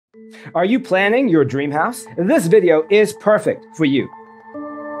Are you planning your dream house? This video is perfect for you.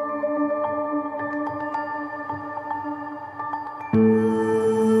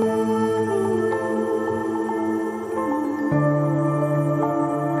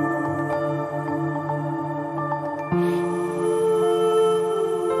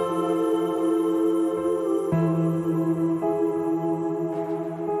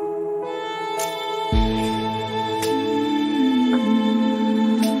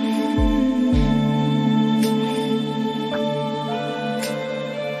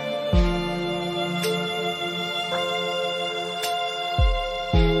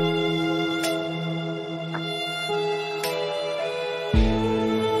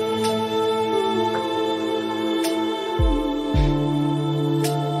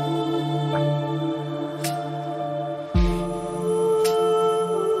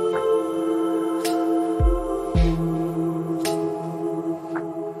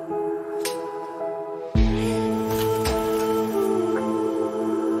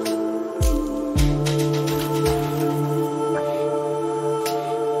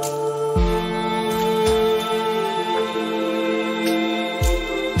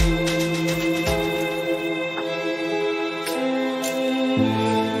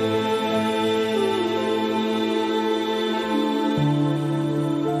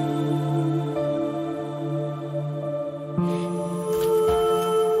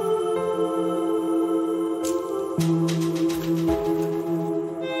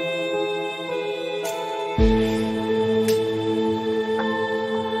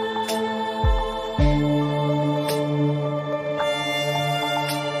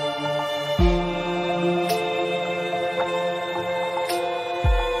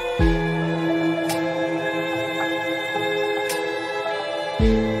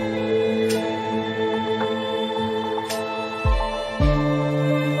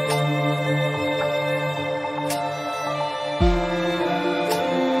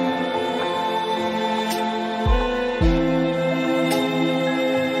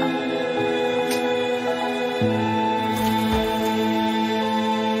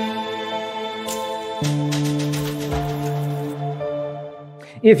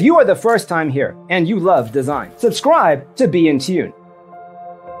 If you are the first time here and you love design, subscribe to Be in Tune.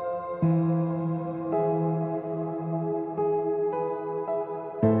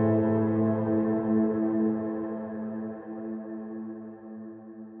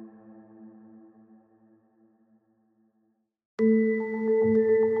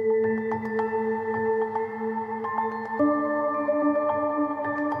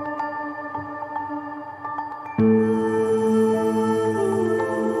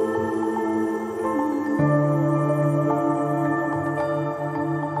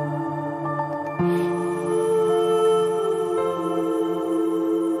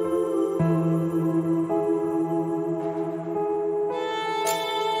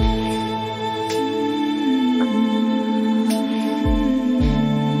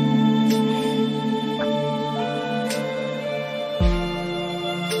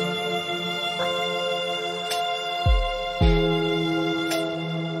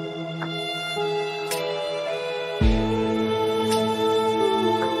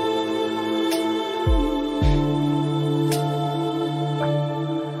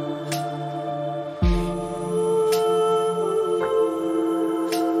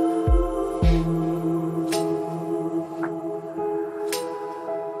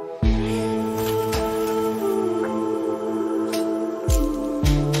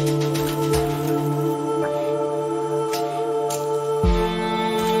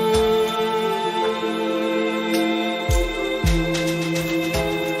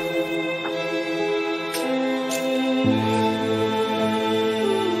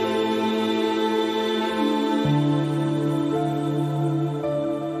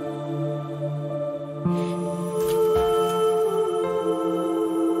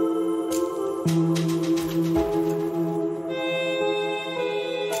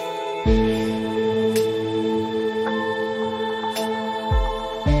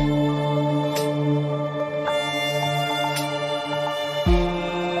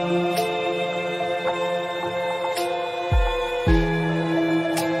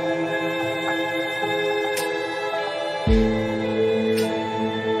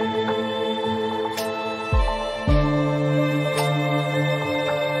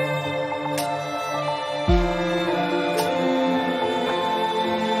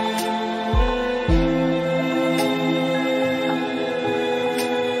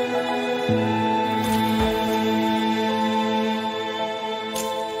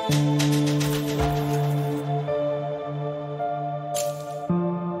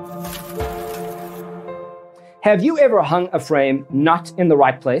 Have you ever hung a frame not in the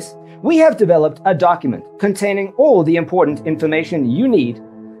right place? We have developed a document containing all the important information you need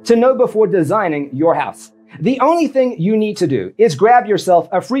to know before designing your house. The only thing you need to do is grab yourself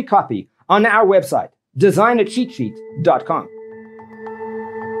a free copy on our website, designercheatsheet.com.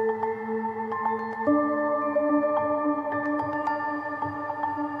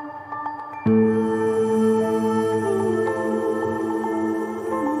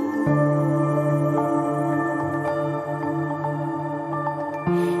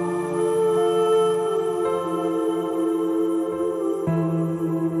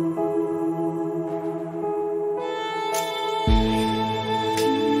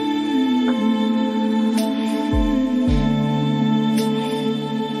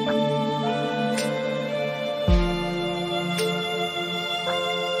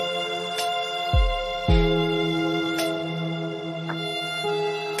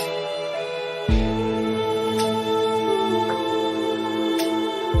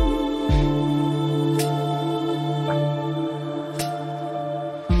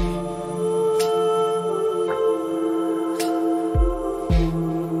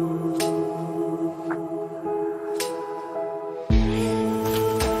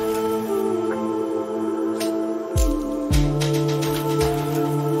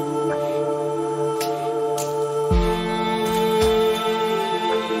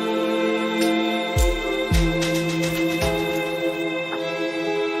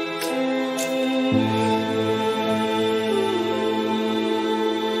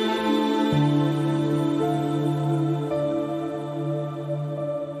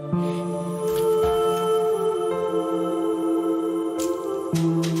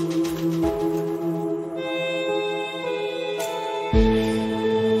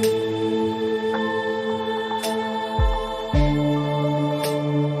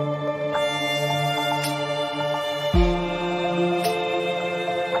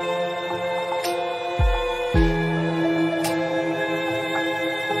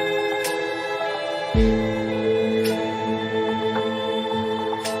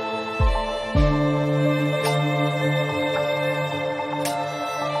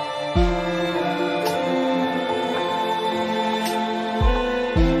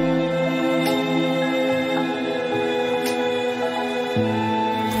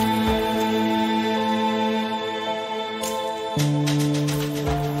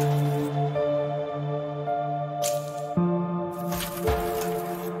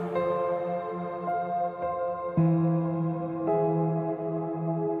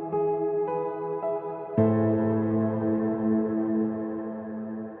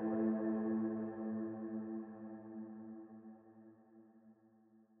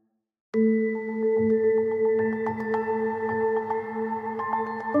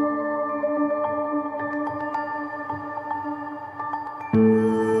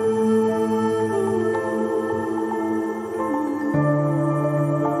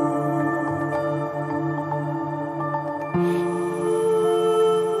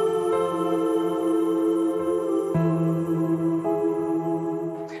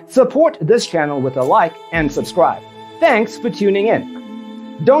 Support this channel with a like and subscribe. Thanks for tuning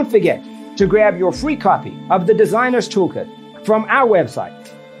in. Don't forget to grab your free copy of the Designer's Toolkit from our website,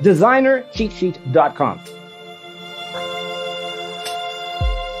 designercheatsheet.com.